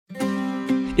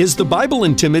Is the Bible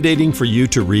intimidating for you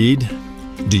to read?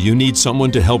 Do you need someone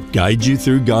to help guide you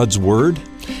through God's Word?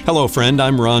 Hello, friend.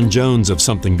 I'm Ron Jones of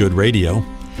Something Good Radio.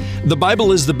 The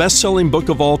Bible is the best-selling book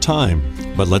of all time,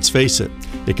 but let's face it,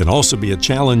 it can also be a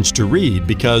challenge to read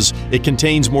because it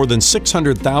contains more than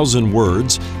 600,000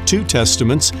 words, 2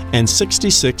 testaments, and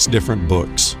 66 different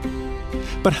books.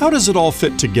 But how does it all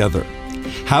fit together?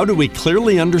 How do we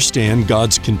clearly understand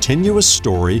God's continuous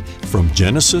story from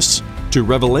Genesis to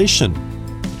Revelation?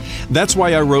 That's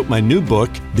why I wrote my new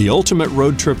book, The Ultimate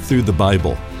Road Trip Through the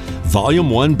Bible. Volume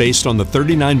 1, based on the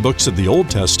 39 books of the Old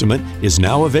Testament, is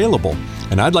now available,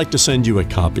 and I'd like to send you a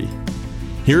copy.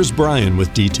 Here's Brian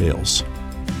with details.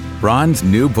 Ron's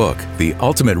new book, The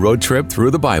Ultimate Road Trip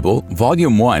Through the Bible,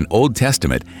 Volume 1, Old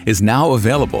Testament, is now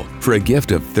available. For a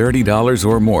gift of $30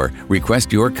 or more,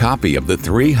 request your copy of the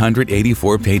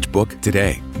 384-page book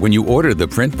today. When you order the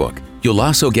print book, you'll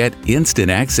also get instant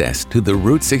access to the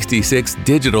Route 66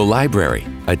 Digital Library,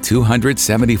 a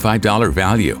 $275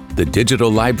 value. The digital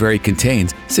library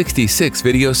contains 66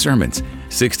 video sermons,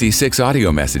 66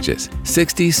 audio messages,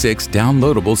 66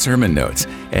 downloadable sermon notes,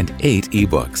 and 8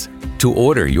 ebooks. To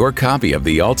order your copy of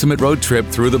The Ultimate Road Trip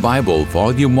Through the Bible,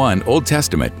 Volume 1, Old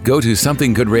Testament, go to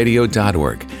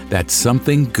somethinggoodradio.org. That's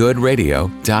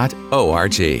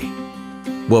somethinggoodradio.org.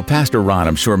 Well, Pastor Ron,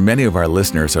 I'm sure many of our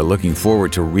listeners are looking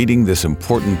forward to reading this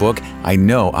important book. I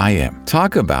know I am.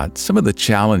 Talk about some of the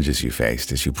challenges you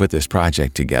faced as you put this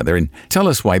project together, and tell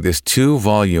us why this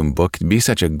 2-volume book can be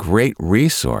such a great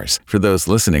resource for those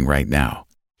listening right now.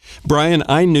 Brian,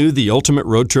 I knew The Ultimate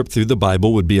Road Trip Through the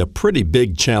Bible would be a pretty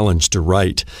big challenge to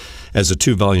write as a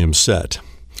 2-volume set.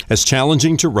 As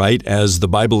challenging to write as the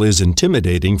Bible is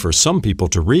intimidating for some people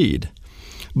to read.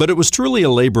 But it was truly a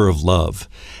labor of love,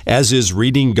 as is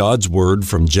reading God's Word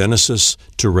from Genesis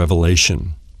to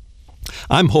Revelation.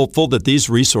 I'm hopeful that these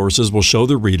resources will show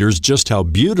the readers just how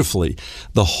beautifully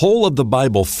the whole of the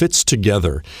Bible fits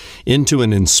together into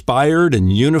an inspired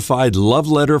and unified love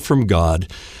letter from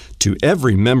God to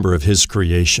every member of His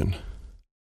creation.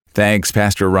 Thanks,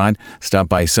 Pastor Ron. Stop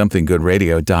by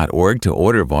somethinggoodradio.org to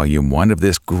order Volume 1 of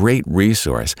this great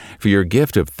resource for your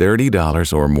gift of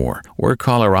 $30 or more, or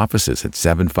call our offices at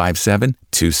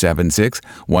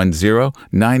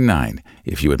 757-276-1099.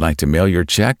 If you would like to mail your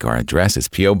check, our address is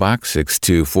P.O. Box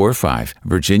 6245,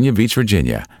 Virginia Beach,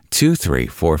 Virginia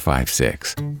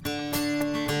 23456.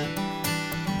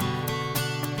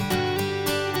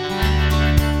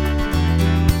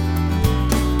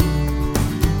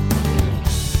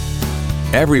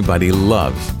 Everybody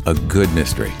loves a good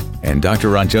mystery. And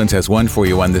Dr. Ron Jones has one for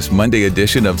you on this Monday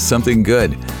edition of Something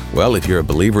Good. Well, if you're a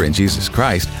believer in Jesus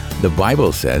Christ, the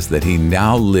Bible says that He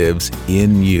now lives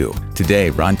in you. Today,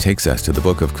 Ron takes us to the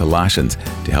book of Colossians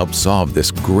to help solve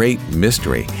this great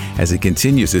mystery as he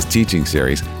continues his teaching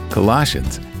series,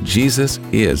 Colossians, Jesus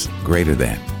is Greater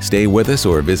Than. Stay with us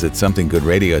or visit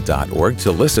somethinggoodradio.org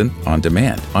to listen on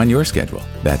demand on your schedule.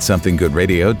 That's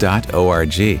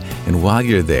somethinggoodradio.org. And while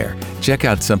you're there, check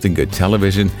out Something Good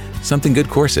Television, Something Good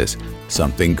Courses,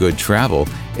 Something Good Travel,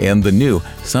 and the new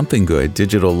Something Good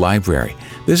Digital Library.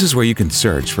 This is where you can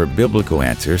search for biblical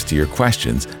answers to your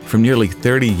questions from nearly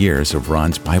 30 years of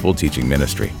Ron's Bible teaching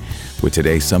ministry. With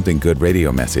today's Something Good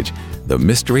radio message, The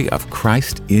Mystery of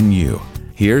Christ in You.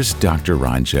 Here's Dr.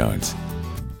 Ron Jones.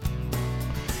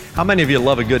 How many of you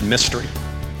love a good mystery?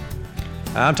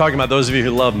 I'm talking about those of you who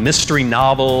love mystery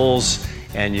novels,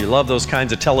 and you love those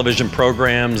kinds of television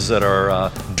programs that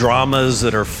are dramas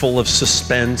that are full of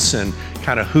suspense and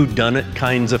kind of whodunit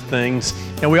kinds of things.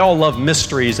 And we all love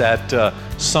mysteries at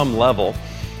some level.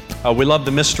 We love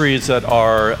the mysteries that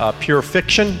are pure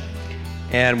fiction,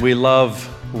 and we love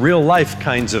real life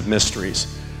kinds of mysteries,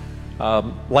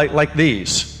 like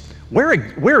these.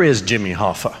 Where is Jimmy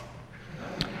Hoffa?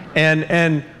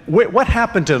 And what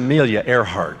happened to Amelia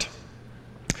Earhart?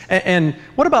 And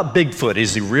what about Bigfoot?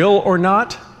 Is he real or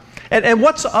not? And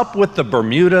what's up with the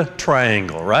Bermuda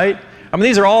Triangle, right? I mean,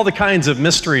 these are all the kinds of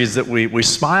mysteries that we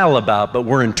smile about, but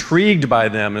we're intrigued by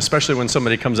them, especially when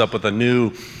somebody comes up with a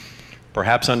new,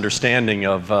 perhaps, understanding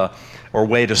of or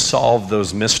way to solve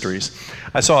those mysteries.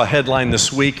 I saw a headline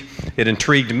this week. It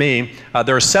intrigued me.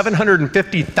 There are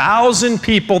 750,000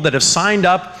 people that have signed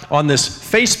up on this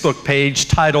Facebook page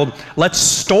titled, "Let's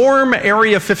Storm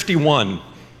Area 51,"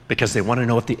 because they want to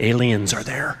know if the aliens are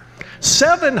there.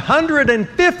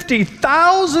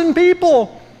 750,000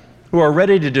 people who are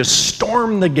ready to just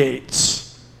storm the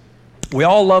gates. We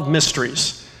all love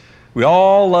mysteries. We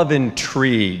all love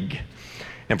intrigue.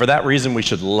 And for that reason, we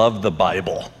should love the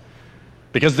Bible.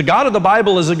 Because the God of the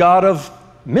Bible is a God of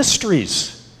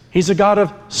mysteries. He's a God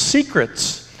of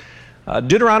secrets.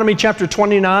 Deuteronomy chapter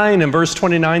 29 and verse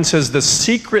 29 says, "The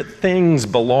secret things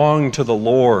belong to the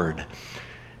Lord,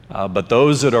 but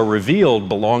those that are revealed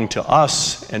belong to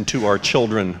us and to our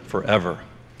children forever."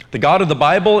 The God of the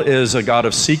Bible is a God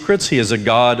of secrets. He is a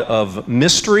God of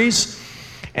mysteries.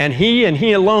 And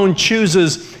He alone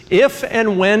chooses if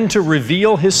and when to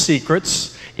reveal His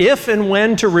secrets, if and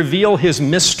when to reveal His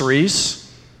mysteries.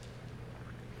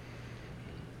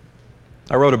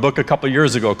 I wrote a book a couple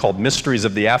years ago called Mysteries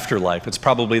of the Afterlife. It's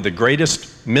probably the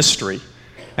greatest mystery,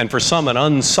 and for some an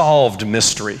unsolved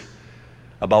mystery,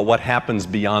 about what happens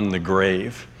beyond the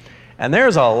grave. And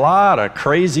there's a lot of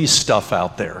crazy stuff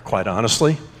out there, quite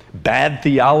honestly. Bad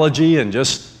theology and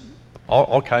just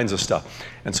all kinds of stuff.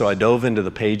 And so I dove into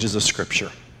the pages of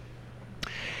Scripture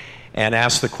and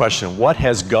asked the question, what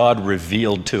has God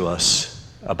revealed to us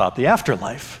about the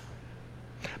afterlife?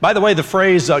 By the way, the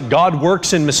phrase, God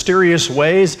works in mysterious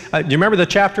ways, do you remember the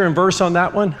chapter and verse on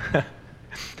that one?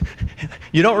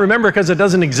 You don't remember because it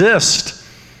doesn't exist.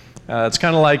 It's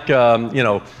kind of like,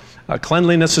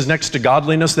 cleanliness is next to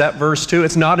godliness, that verse too.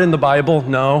 It's not in the Bible,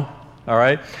 no, all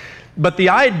right? But the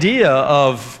idea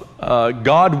of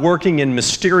God working in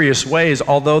mysterious ways,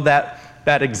 although that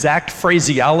exact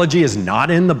phraseology is not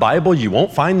in the Bible, you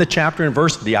won't find the chapter and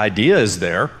verse, the idea is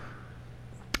there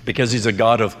because He's a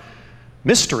God of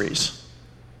mysteries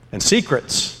and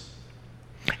secrets.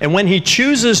 And when He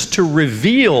chooses to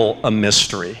reveal a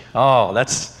mystery,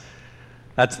 that's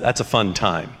a fun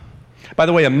time. By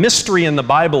the way, a mystery in the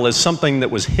Bible is something that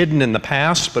was hidden in the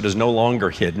past but is no longer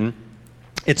hidden.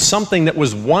 It's something that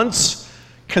was once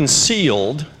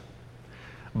concealed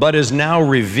but is now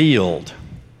revealed.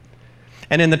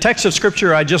 And in the text of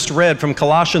Scripture I just read from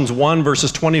Colossians 1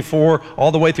 verses 24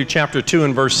 all the way through chapter 2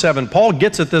 and verse 7, Paul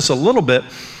gets at this a little bit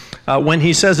when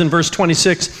he says in verse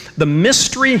 26, "The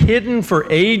mystery hidden for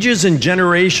ages and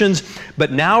generations,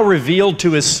 but now revealed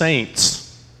to His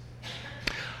saints."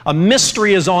 A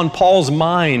mystery is on Paul's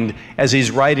mind as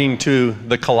he's writing to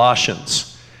the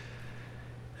Colossians.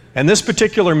 And this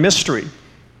particular mystery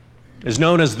is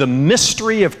known as the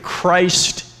mystery of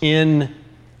Christ in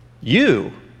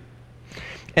you.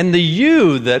 And the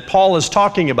you that Paul is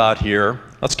talking about here,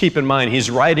 let's keep in mind, he's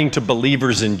writing to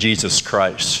believers in Jesus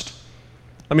Christ.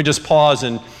 Let me just pause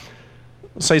and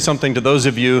say something to those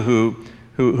of you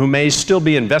who may still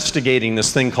be investigating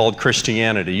this thing called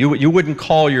Christianity. You wouldn't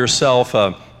call yourself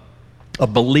a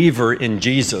believer in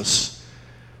Jesus.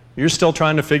 You're still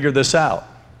trying to figure this out.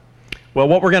 Well,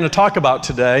 what we're going to talk about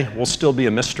today will still be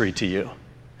a mystery to you.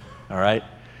 All right?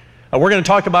 We're going to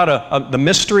talk about the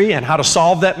mystery and how to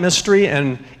solve that mystery,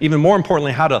 and even more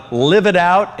importantly, how to live it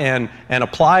out and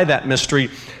apply that mystery.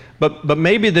 But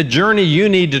maybe the journey you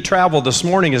need to travel this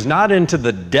morning is not into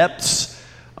the depths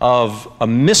of a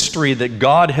mystery that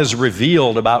God has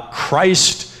revealed about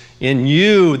Christ in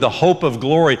you, the hope of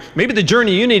glory. Maybe the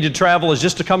journey you need to travel is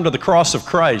just to come to the cross of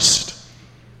Christ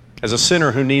as a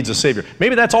sinner who needs a Savior.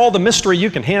 Maybe that's all the mystery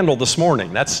you can handle this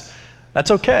morning. That's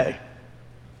okay.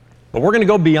 But we're going to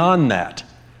go beyond that,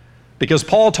 because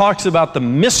Paul talks about the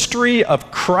mystery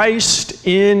of Christ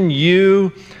in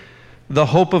you, the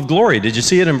hope of glory. Did you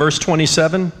see it in verse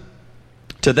 27?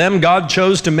 "To them God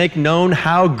chose to make known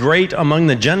how great among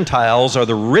the Gentiles are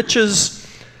the riches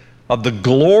of the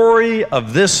glory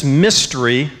of this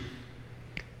mystery,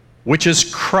 which is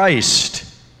Christ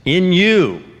in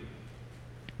you,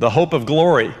 the hope of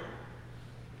glory."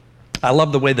 I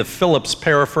love the way the Phillips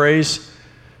paraphrase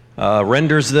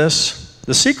renders this.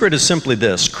 The secret is simply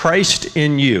this: Christ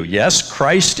in you. Yes,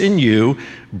 Christ in you,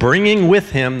 bringing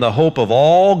with Him the hope of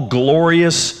all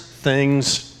glorious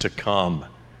things to come.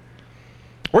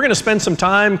 We're going to spend some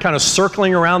time kind of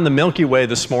circling around the Milky Way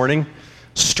this morning,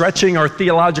 stretching our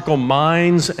theological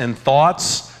minds and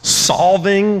thoughts,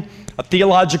 solving a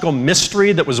theological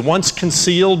mystery that was once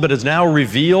concealed but is now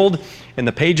revealed in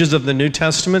the pages of the New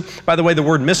Testament. By the way, the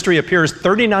word mystery appears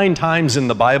 39 times in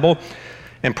the Bible,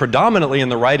 and predominantly in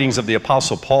the writings of the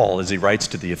Apostle Paul as he writes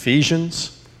to the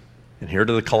Ephesians and here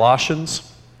to the Colossians.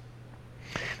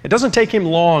 It doesn't take him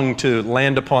long to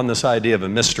land upon this idea of a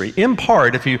mystery. In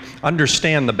part, if you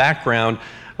understand the background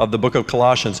of the book of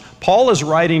Colossians, Paul is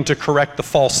writing to correct the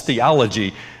false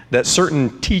theology that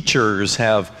certain teachers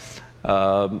have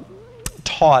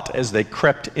taught as they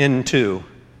crept into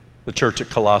the church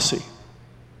at Colossae.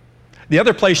 The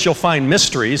other place you'll find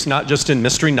mysteries, not just in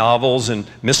mystery novels and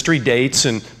mystery dates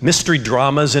and mystery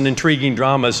dramas and intriguing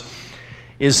dramas,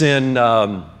 is in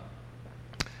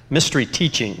mystery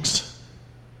teachings.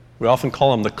 We often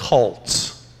call them the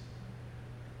cults,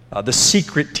 the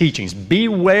secret teachings.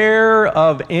 Beware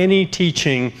of any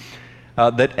teaching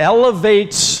that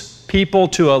elevates people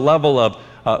to a level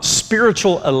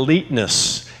spiritual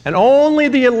eliteness. And only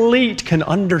the elite can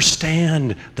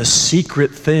understand the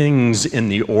secret things in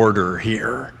the order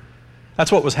here.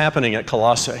 That's what was happening at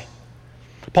Colossae.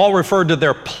 Paul referred to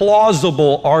their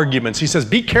plausible arguments. He says,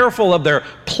 be careful of their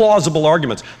plausible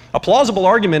arguments. A plausible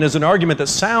argument is an argument that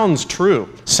sounds true,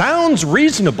 sounds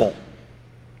reasonable,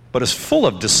 but is full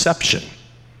of deception.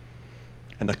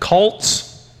 And the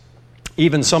cults,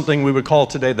 even something we would call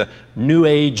today the New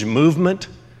Age movement,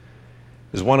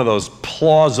 is one of those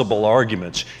plausible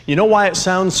arguments. You know why it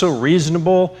sounds so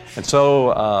reasonable and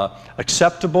so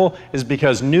acceptable? Is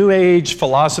because New Age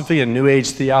philosophy and New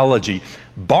Age theology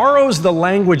borrows the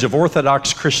language of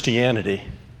Orthodox Christianity,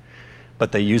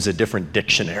 but they use a different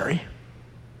dictionary.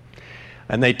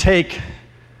 And they take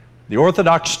the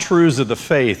Orthodox truths of the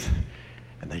faith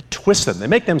and they twist them. They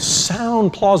make them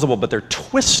sound plausible, but they're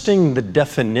twisting the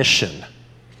definition.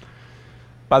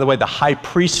 By the way, the high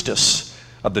priestess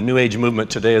of the New Age movement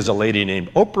today is a lady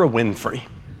named Oprah Winfrey.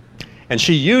 And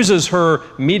she uses her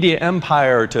media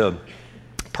empire to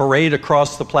parade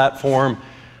across the platform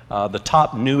the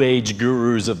top New Age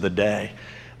gurus of the day.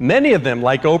 Many of them,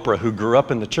 like Oprah, who grew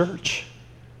up in the church,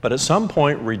 but at some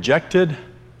point rejected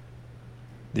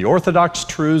the orthodox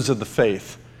truths of the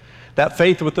faith. That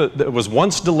faith that was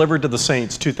once delivered to the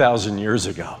saints 2,000 years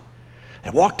ago. They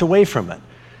walked away from it.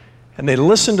 And they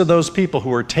listened to those people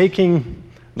who were taking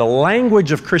the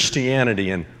language of Christianity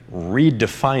and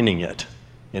redefining it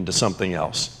into something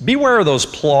else. Beware of those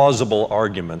plausible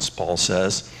arguments, Paul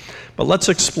says. But let's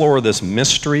explore this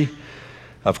mystery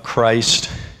of Christ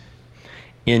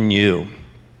in you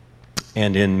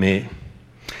and in me.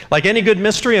 Like any good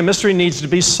mystery, a mystery needs to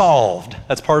be solved.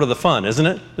 That's part of the fun, isn't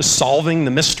it? Just solving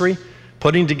the mystery,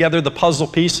 putting together the puzzle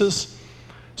pieces.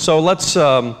 So let's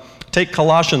take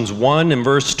Colossians 1 and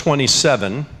verse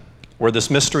 27, where this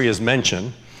mystery is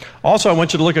mentioned. Also, I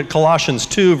want you to look at Colossians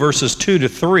 2, verses 2 to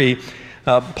 3.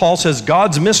 Paul says,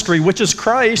 God's mystery, which is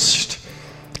Christ,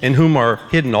 in whom are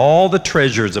hidden all the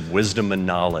treasures of wisdom and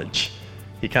knowledge.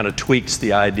 He kind of tweaks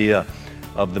the idea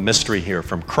of the mystery here,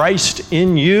 from Christ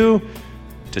in you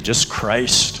to just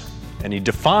Christ. And he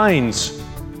defines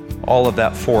all of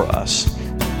that for us.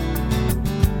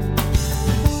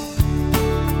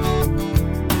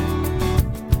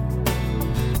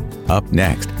 Up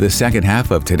next, the second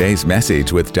half of today's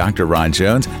message with Dr. Ron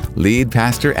Jones, lead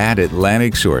pastor at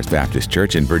Atlantic Shores Baptist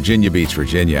Church in Virginia Beach,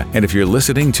 Virginia. And if you're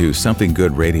listening to Something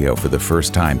Good Radio for the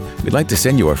first time, we'd like to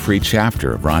send you a free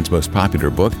chapter of Ron's most popular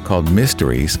book called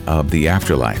Mysteries of the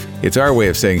Afterlife. It's our way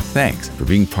of saying thanks for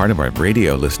being part of our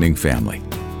radio listening family.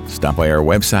 Stop by our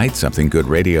website,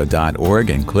 somethinggoodradio.org,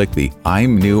 and click the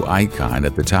I'm New icon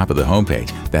at the top of the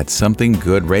homepage. That's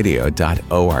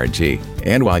somethinggoodradio.org.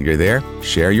 And while you're there,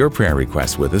 share your prayer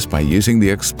requests with us by using the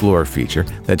Explore feature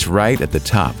that's right at the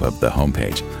top of the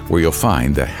homepage, where you'll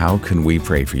find the How Can We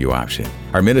Pray For You option.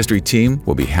 Our ministry team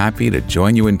will be happy to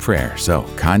join you in prayer, so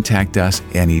contact us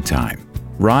anytime.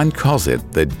 Ron calls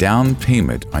it the down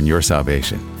payment on your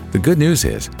salvation. The good news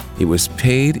is, it was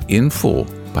paid in full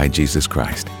by Jesus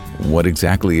Christ. What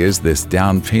exactly is this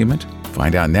down payment?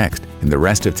 Find out next in the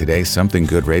rest of today's Something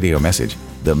Good Radio message,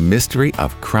 The Mystery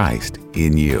of Christ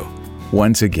in You.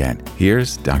 Once again,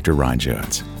 here's Dr. Ron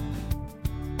Jones.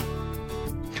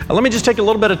 Let me just take a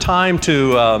little bit of time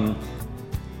to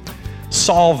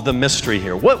solve the mystery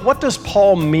here. What does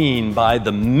Paul mean by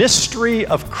the mystery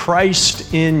of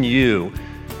Christ in you,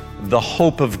 the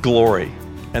hope of glory?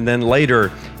 And then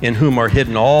later, in whom are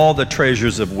hidden all the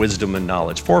treasures of wisdom and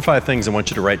knowledge. 4 or 5 things I want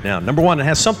you to write down. Number 1, it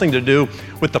has something to do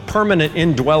with the permanent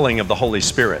indwelling of the Holy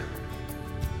Spirit.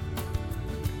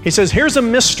 He says, here's a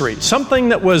mystery, something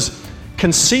that was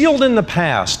concealed in the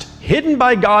past, hidden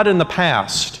by God in the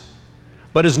past,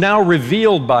 but is now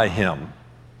revealed by Him.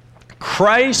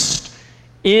 Christ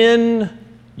in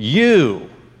you.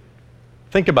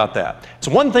 Think about that. It's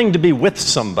one thing to be with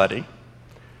somebody,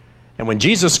 and when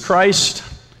Jesus Christ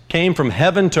came from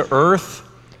heaven to earth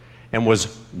and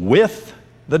was with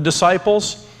the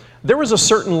disciples, there was a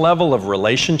certain level of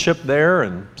relationship there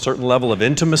and a certain level of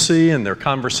intimacy in their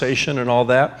conversation and all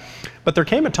that. But there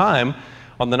came a time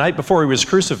on the night before He was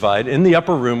crucified in the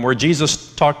upper room where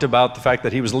Jesus talked about the fact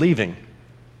that He was leaving.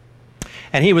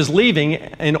 And He was leaving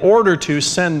in order to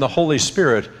send the Holy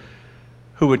Spirit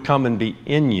who would come and be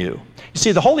in you. You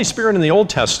see, the Holy Spirit in the Old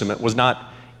Testament was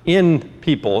not in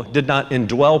people, did not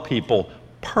indwell people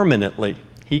permanently.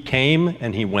 He came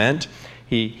and He went.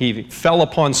 He fell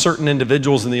upon certain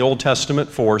individuals in the Old Testament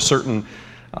for certain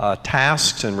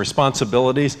tasks and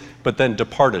responsibilities, but then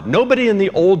departed. Nobody in the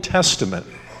Old Testament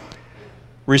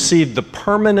received the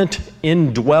permanent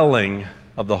indwelling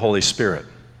of the Holy Spirit.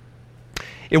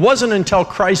 It wasn't until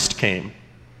Christ came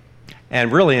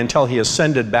and really until he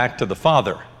ascended back to the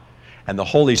Father. And the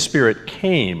Holy Spirit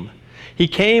came. He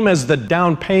came as the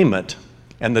down payment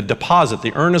and the deposit,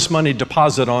 the earnest money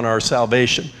deposit on our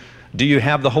salvation. Do you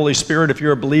have the Holy Spirit if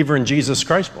you're a believer in Jesus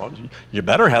Christ? Well, you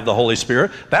better have the Holy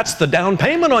Spirit. That's the down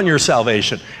payment on your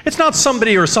salvation. It's not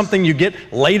somebody or something you get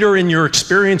later in your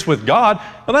experience with God.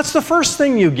 Well, that's the first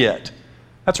thing you get.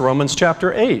 That's Romans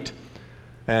chapter 8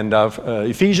 and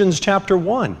Ephesians chapter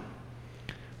 1.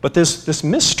 But this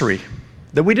mystery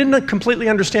that we didn't completely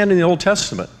understand in the Old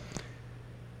Testament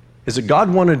is that God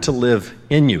wanted to live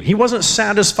in you. He wasn't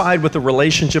satisfied with the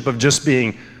relationship of just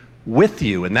being with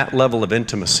you in that level of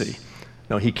intimacy.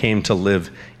 No, he came to live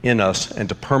in us and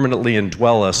to permanently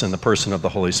indwell us in the person of the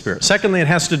Holy Spirit. Secondly, it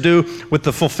has to do with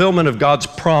the fulfillment of God's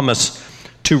promise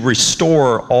to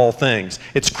restore all things.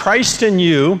 It's Christ in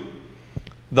you,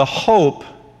 the hope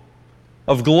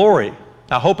of glory.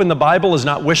 Now, hope in the Bible is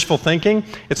not wishful thinking.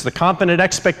 It's the confident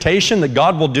expectation that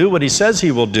God will do what he says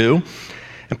he will do.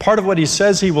 And part of what he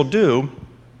says he will do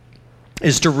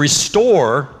is to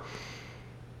restore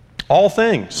all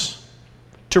things,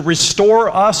 to restore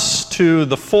us to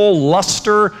the full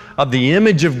luster of the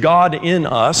image of God in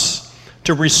us,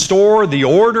 to restore the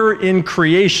order in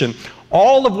creation,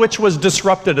 all of which was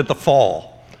disrupted at the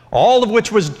fall, all of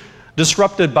which was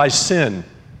disrupted by sin.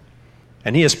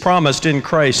 And he has promised in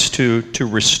Christ to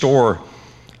restore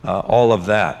all of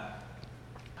that.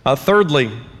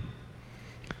 Thirdly,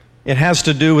 it has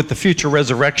to do with the future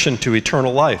resurrection to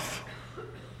eternal life.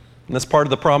 And that's part of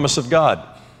the promise of God.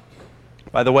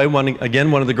 By the way, one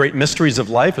of the great mysteries of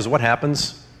life is what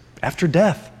happens after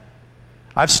death.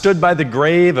 I've stood by the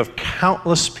grave of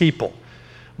countless people,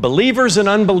 believers and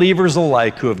unbelievers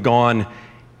alike, who have gone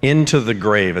into the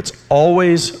grave. It's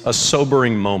always a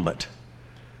sobering moment.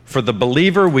 For the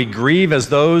believer, we grieve as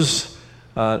those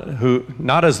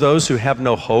not as those who have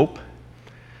no hope,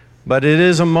 but it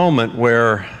is a moment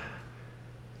where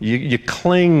you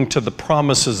cling to the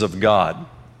promises of God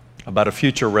about a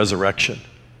future resurrection.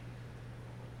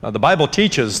 Now, the Bible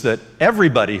teaches that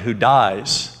everybody who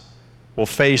dies will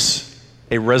face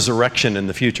a resurrection in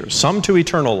the future. Some to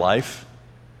eternal life,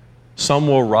 some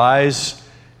will rise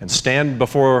and stand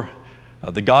before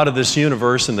the God of this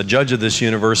universe and the judge of this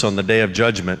universe on the day of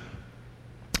judgment,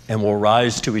 and will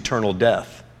rise to eternal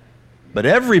death. But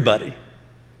everybody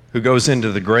who goes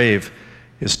into the grave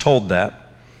is told that.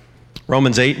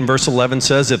 Romans 8 and verse 11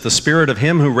 says, if the spirit of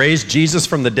him who raised Jesus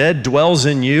from the dead dwells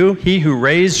in you, he who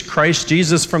raised Christ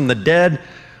Jesus from the dead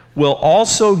will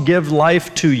also give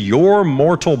life to your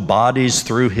mortal bodies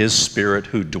through his Spirit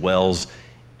who dwells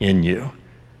in you.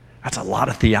 That's a lot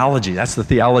of theology. That's the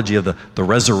theology of the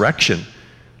resurrection.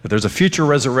 That there's a future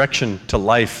resurrection to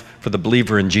life for the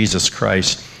believer in Jesus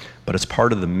Christ, but it's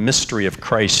part of the mystery of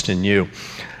Christ in you.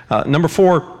 Number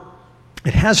 4,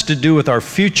 it has to do with our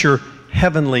future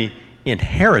heavenly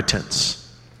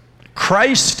inheritance.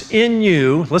 Christ in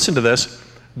you, listen to this,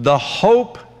 the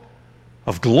hope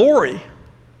of glory.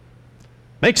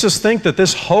 Makes us think that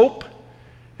this hope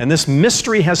and this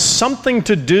mystery has something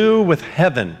to do with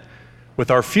heaven,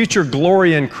 with our future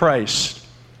glory in Christ,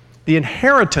 the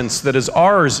inheritance that is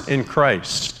ours in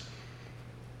Christ.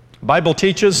 The Bible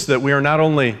teaches that we are not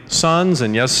only sons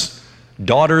and yes,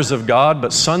 daughters of God,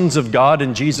 but sons of God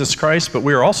in Jesus Christ, but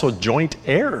we are also joint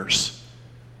heirs.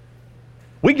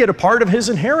 We get a part of his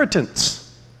inheritance.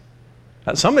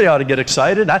 Somebody ought to get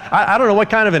excited. I don't know what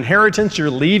kind of inheritance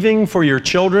you're leaving for your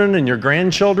children and your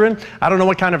grandchildren. I don't know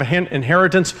what kind of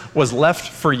inheritance was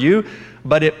left for you,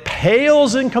 but it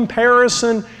pales in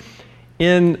comparison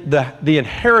in the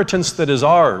inheritance that is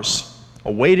ours,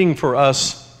 awaiting for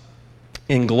us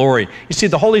in glory. You see,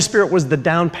 the Holy Spirit was the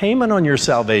down payment on your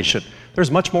salvation.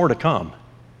 There's much more to come.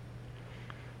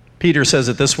 Peter says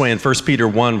it this way in 1 Peter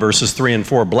 1, verses 3 and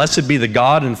 4. Blessed be the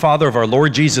God and Father of our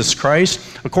Lord Jesus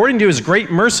Christ. According to his great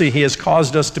mercy, he has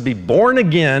caused us to be born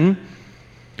again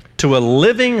to a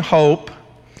living hope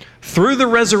through the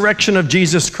resurrection of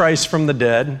Jesus Christ from the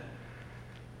dead.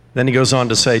 Then he goes on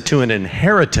to say, to an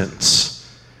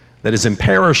inheritance that is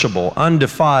imperishable,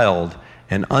 undefiled,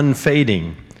 and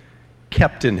unfading,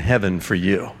 kept in heaven for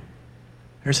you.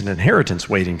 There's an inheritance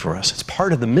waiting for us. It's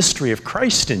part of the mystery of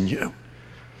Christ in you.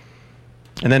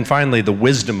 And then finally, the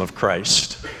wisdom of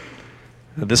Christ.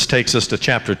 This takes us to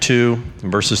chapter 2,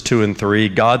 verses 2 and 3.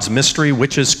 God's mystery,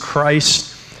 which is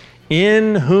Christ,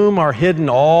 in whom are hidden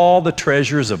all the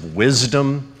treasures of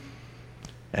wisdom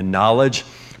and knowledge.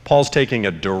 Paul's taking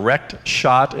a direct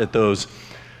shot at those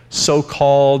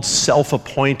so-called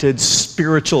self-appointed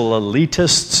spiritual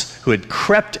elitists who had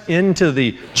crept into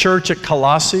the church at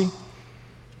Colossae.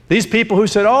 These people who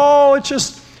said, oh, it's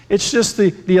It's just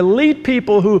the elite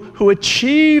people who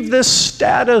achieve this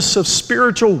status of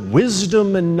spiritual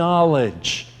wisdom and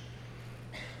knowledge.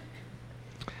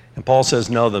 And Paul says,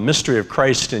 no, the mystery of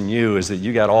Christ in you is that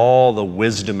you got all the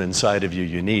wisdom inside of you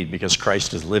you need because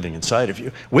Christ is living inside of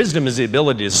you. Wisdom is the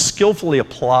ability to skillfully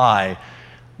apply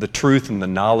the truth and the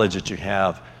knowledge that you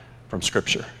have from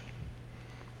Scripture.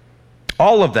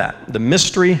 All of that, the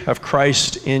mystery of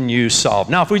Christ in you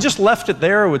solved. Now, if we just left it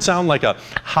there, it would sound like a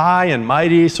high and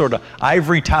mighty sort of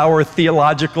ivory tower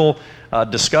theological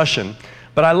discussion.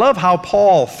 But I love how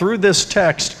Paul, through this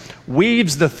text,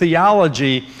 weaves the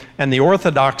theology and the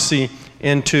orthodoxy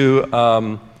into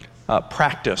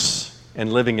practice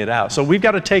and living it out. So we've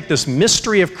got to take this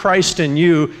mystery of Christ in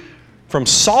you from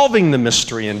solving the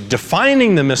mystery and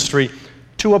defining the mystery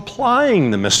to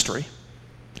applying the mystery.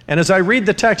 And as I read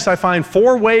the text, I find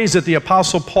 4 ways that the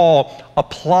Apostle Paul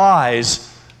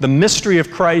applies the mystery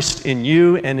of Christ in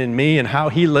you and in me and how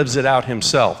he lives it out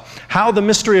himself. How the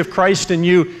mystery of Christ in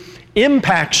you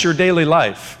impacts your daily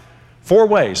life. 4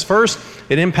 ways. First,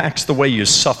 it impacts the way you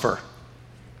suffer.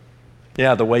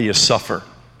 Yeah, the way you suffer.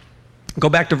 Go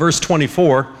back to verse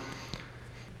 24,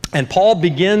 and Paul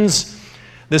begins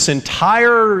this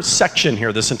entire section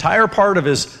here, this entire part of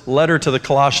his letter to the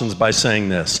Colossians by saying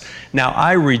this: "Now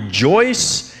I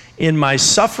rejoice in my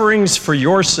sufferings for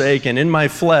your sake, and in my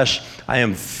flesh I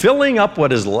am filling up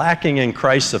what is lacking in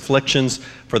Christ's afflictions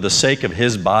for the sake of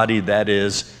his body, that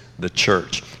is, the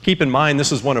church." Keep in mind,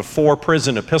 this is one of 4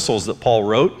 prison epistles that Paul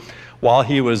wrote while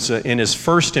he was in his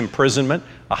first imprisonment,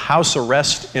 a house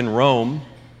arrest in Rome.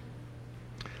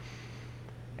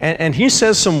 And he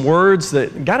says some words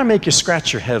that got to make you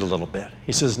scratch your head a little bit.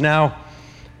 He says, now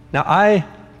I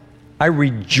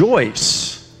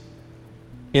rejoice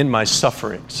in my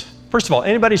sufferings. First of all,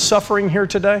 anybody suffering here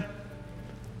today?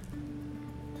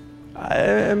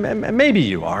 Maybe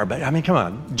you are, but I mean, come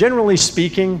on. Generally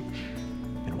speaking,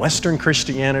 in Western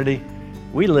Christianity,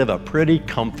 we live a pretty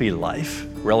comfy life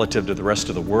relative to the rest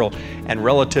of the world and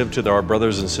relative to our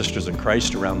brothers and sisters in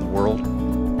Christ around the world.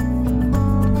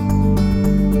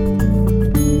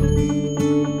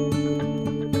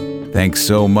 Thanks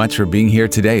so much for being here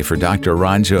today for Dr.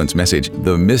 Ron Jones' message,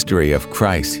 The Mystery of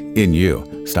Christ in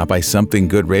You. Stop by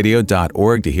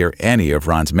somethinggoodradio.org to hear any of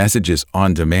Ron's messages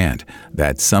on demand.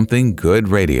 That's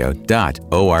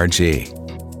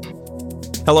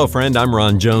somethinggoodradio.org. Hello, friend. I'm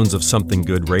Ron Jones of Something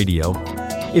Good Radio.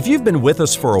 If you've been with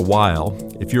us for a while,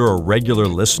 if you're a regular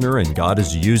listener and God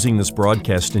is using this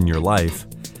broadcast in your life,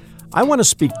 I want to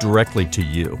speak directly to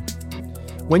you.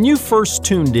 When you first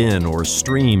tuned in or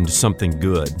streamed Something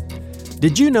Good,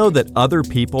 did you know that other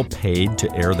people paid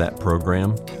to air that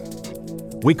program?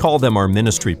 We call them our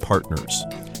ministry partners.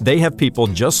 They have people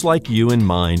just like you in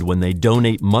mind when they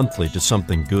donate monthly to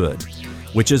Something Good,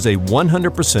 which is a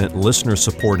 100%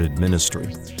 listener-supported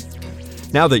ministry.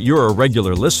 Now that you're a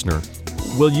regular listener,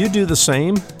 will you do the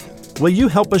same? Will you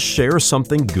help us share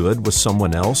something good with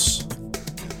someone else?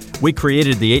 We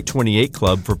created the 828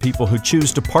 Club for people who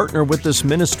choose to partner with this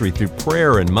ministry through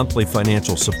prayer and monthly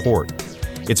financial support.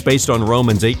 It's based on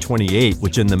Romans 8:28,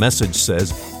 which in the message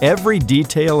says, every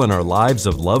detail in our lives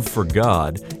of love for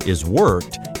God is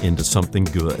worked into something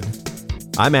good.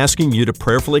 I'm asking you to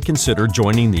prayerfully consider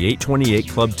joining the 828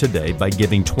 Club today by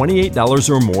giving $28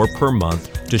 or more per month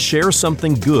to share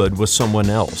something good with someone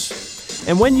else.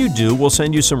 And when you do, we'll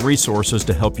send you some resources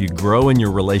to help you grow in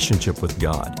your relationship with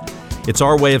God. It's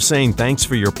our way of saying thanks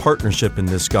for your partnership in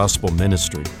this gospel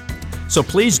ministry. So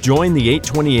please join the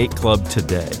 828 Club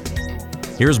today.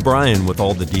 Here's Brian with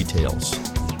all the details.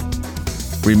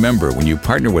 Remember, when you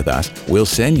partner with us, we'll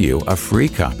send you a free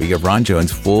copy of Ron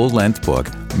Jones' full-length book,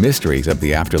 Mysteries of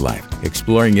the Afterlife,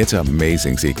 exploring its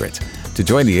amazing secrets. To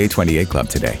join the 828 Club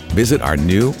today, visit our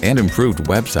new and improved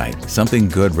website,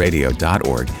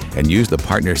 somethinggoodradio.org, and use the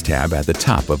Partners tab at the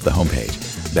top of the homepage.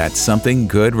 That's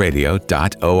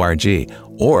somethinggoodradio.org,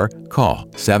 or call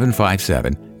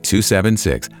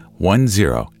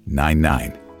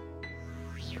 757-276-1099.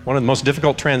 One of the most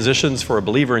difficult transitions for a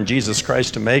believer in Jesus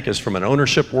Christ to make is from an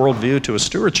ownership worldview to a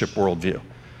stewardship worldview.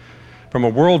 From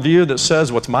a worldview that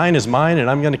says what's mine is mine and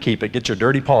I'm going to keep it. Get your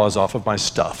dirty paws off of my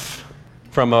stuff.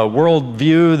 From a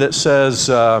worldview that says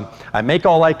I make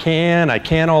all I can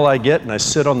all I get, and I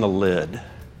sit on the lid.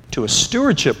 To a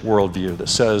stewardship worldview that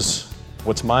says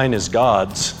what's mine is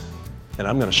God's and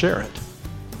I'm going to share it,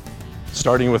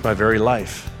 starting with my very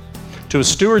life. To a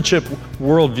stewardship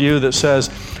worldview that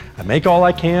says I make all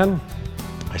I can,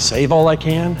 I save all I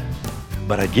can,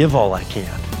 but I give all I can.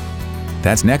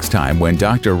 That's next time when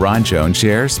Dr. Ron Jones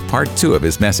shares part 2 of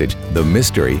his message, The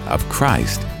Mystery of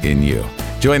Christ in You.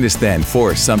 Join us then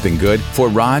for Something Good. For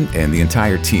Ron and the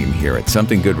entire team here at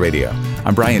Something Good Radio,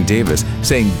 I'm Brian Davis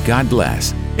saying God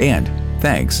bless and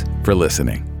thanks for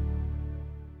listening.